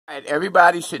And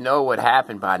everybody should know what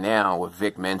happened by now with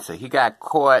Vic Mensa. He got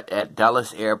caught at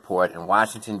Dulles Airport in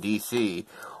Washington, D.C.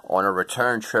 on a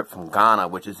return trip from Ghana,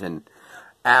 which is in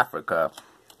Africa,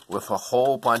 with a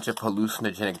whole bunch of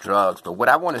hallucinogenic drugs. But what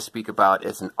I want to speak about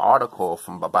is an article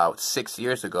from about 6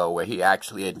 years ago where he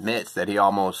actually admits that he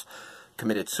almost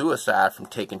committed suicide from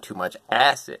taking too much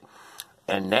acid.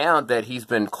 And now that he's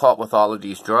been caught with all of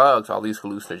these drugs, all these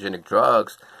hallucinogenic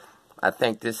drugs, I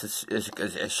think this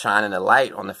is shining a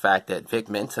light on the fact that Vic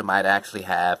Mensa might actually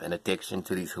have an addiction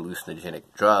to these hallucinogenic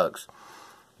drugs.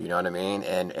 You know what I mean?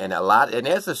 And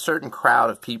there's a certain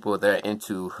crowd of people that are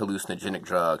into hallucinogenic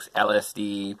drugs,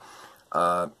 LSD,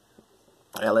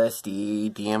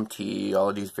 DMT, all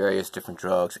of these various different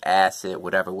drugs, acid,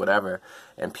 whatever.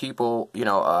 And people,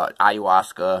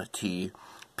 ayahuasca, tea.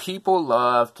 People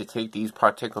love to take these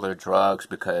particular drugs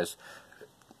because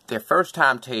their first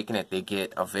time taking it, they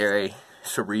get a very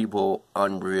cerebral,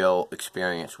 unreal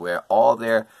experience where all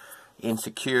their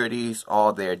insecurities,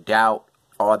 all their doubt,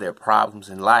 all their problems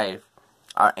in life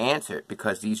are answered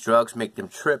because these drugs make them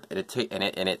trip, and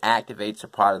it activates a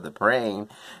part of the brain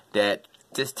that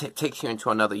just takes you into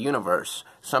another universe.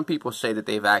 Some people say that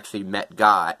they've actually met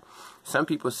God. Some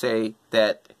people say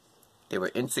that they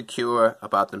were insecure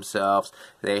about themselves.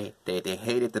 They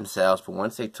hated themselves, but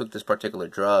once they took this particular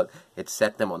drug, it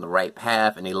set them on the right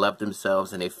path, and they loved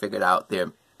themselves, and they figured out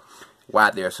why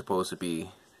they're supposed to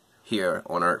be here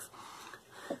on Earth.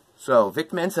 So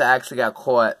Vic Mensa actually got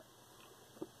caught.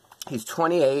 He's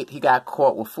 28. He got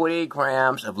caught with 48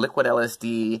 grams of liquid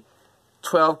LSD,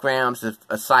 12 grams of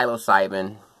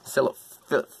psilocybin,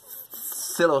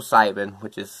 psilocybin,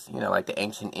 which is, like the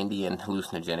ancient Indian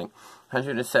hallucinogenic,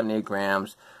 178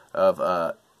 grams of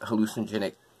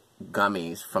hallucinogenic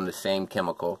gummies from the same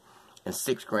chemical, and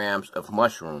 6 grams of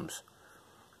mushrooms.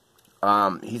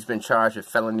 He's been charged with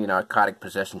felony narcotic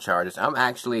possession charges. I'm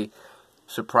actually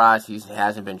surprised he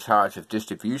hasn't been charged with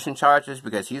distribution charges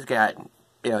because he's got,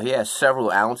 he has several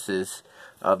ounces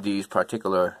of these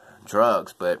particular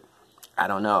drugs, but I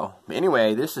don't know.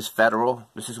 Anyway, this is federal.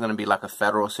 This is going to be like a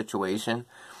federal situation.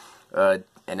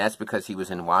 And that's because he was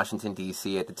in Washington,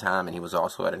 D.C. at the time, and he was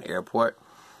also at an airport.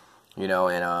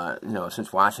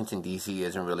 Since Washington, D.C.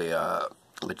 isn't really a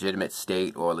legitimate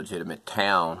state or a legitimate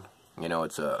town,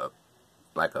 it's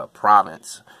like a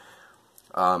province.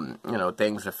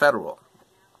 Things are federal,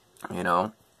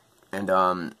 And,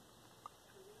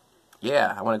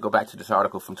 yeah, I want to go back to this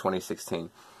article from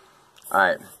 2016. All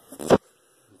right.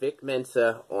 Vic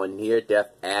Mensa on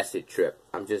near-death acid trip.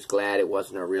 I'm just glad it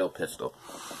wasn't a real pistol.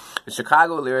 The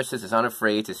Chicago lyricist is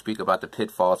unafraid to speak about the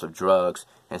pitfalls of drugs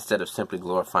instead of simply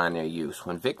glorifying their use.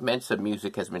 When Vic Mensa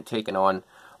music has been taking on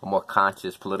a more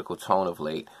conscious political tone of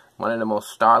late, one of the most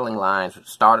startling lines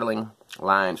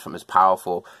from his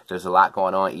powerful "There's a Lot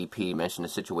Going On" EP mentioned a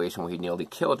situation where he nearly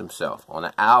killed himself. On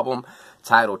the album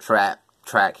title track,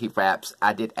 he raps,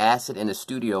 "I did acid in the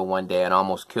studio one day and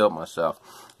almost killed myself."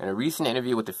 In a recent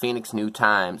interview with the Phoenix New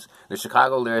Times, the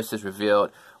Chicago lyricist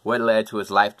revealed what led to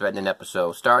his life-threatening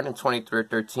episode. Starting in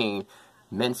 2013,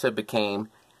 Mensa became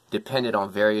dependent on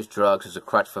various drugs as a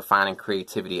crutch for finding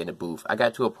creativity in the booth. "I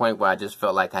got to a point where I just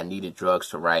felt like I needed drugs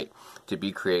to write, to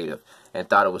be creative, and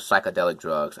thought it was psychedelic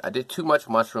drugs. I did too much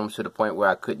mushrooms to the point where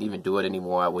I couldn't even do it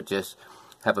anymore. I would just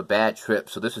have a bad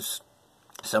trip." So this is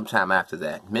sometime after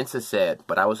that. Mensa said,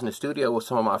 "But I was in the studio with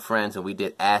some of my friends and we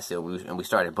did acid and we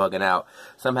started bugging out.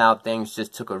 Somehow things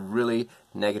just took a really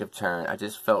negative turn. I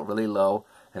just felt really low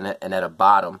and at a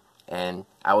bottom, and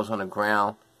I was on the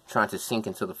ground trying to sink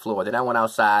into the floor. Then I went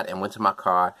outside and went to my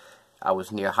car. It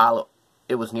was near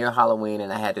Halloween,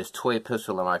 and I had this toy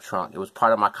pistol in my trunk. It was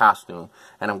part of my costume,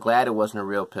 and I'm glad it wasn't a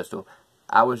real pistol.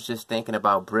 I was just thinking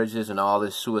about bridges and all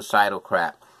this suicidal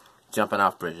crap, jumping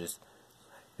off bridges.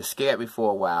 It scared me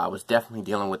for a while. I was definitely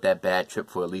dealing with that bad trip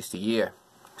for at least a year."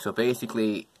 So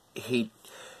basically, he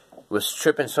was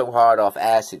tripping so hard off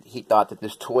acid, he thought that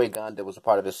this toy gun that was a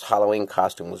part of his Halloween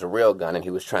costume was a real gun, and he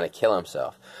was trying to kill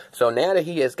himself. So now that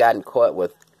he has gotten caught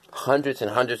with hundreds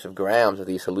and hundreds of grams of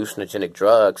these hallucinogenic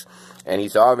drugs, and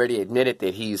he's already admitted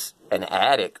that he's an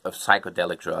addict of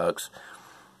psychedelic drugs,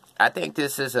 I think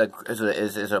this is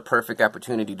a perfect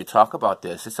opportunity to talk about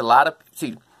this. It's a lot of...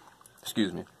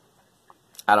 excuse me.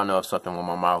 I don't know if something on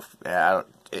my mouth... I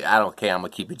don't care. I'm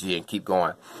going to keep it G and keep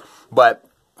going. But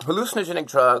hallucinogenic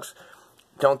drugs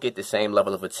don't get the same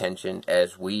level of attention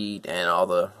as weed and all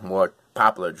the more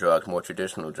popular drugs, more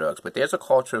traditional drugs. But there's a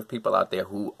culture of people out there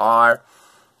who are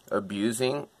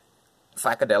abusing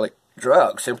psychedelic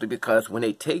drugs simply because when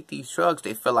they take these drugs,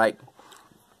 they feel like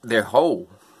they're whole.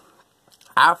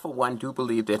 I, for one, do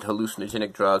believe that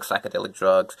hallucinogenic drugs, psychedelic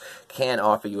drugs, can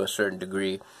offer you a certain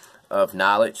degree of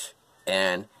knowledge,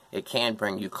 and it can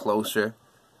bring you closer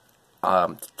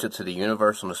to the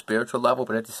universe on the spiritual level.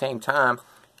 But at the same time,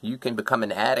 you can become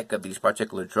an addict of these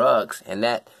particular drugs, and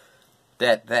that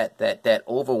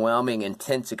overwhelming,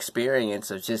 intense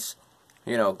experience of just,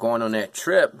 going on that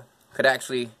trip could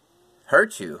actually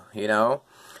hurt you,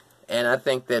 And I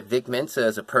think that Vic Mensa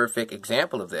is a perfect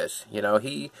example of this.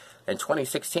 He, in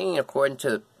 2016, according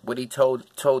to what he told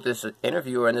this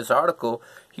interviewer in this article,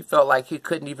 he felt like he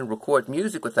couldn't even record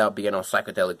music without being on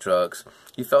psychedelic drugs.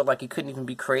 He felt like he couldn't even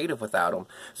be creative without them.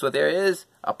 So there is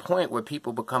a point where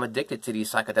people become addicted to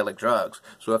these psychedelic drugs.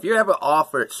 So if you're ever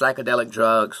offered psychedelic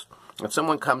drugs, if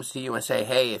someone comes to you and say,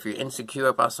 hey, if you're insecure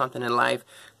about something in life,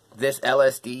 this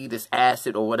LSD, this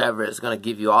acid, or whatever is going to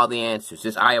give you all the answers.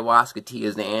 This ayahuasca tea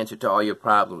is the answer to all your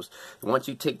problems. Once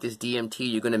you take this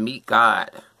DMT, you're going to meet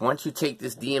God. Once you take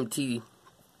this DMT,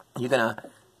 you're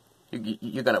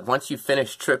gonna once you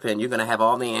finish tripping, you're gonna have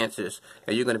all the answers,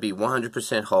 and you're gonna be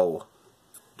 100% whole.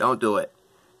 Don't do it.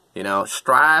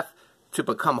 Strive to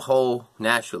become whole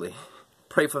naturally.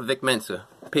 Pray for Vic Mensa.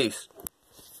 Peace.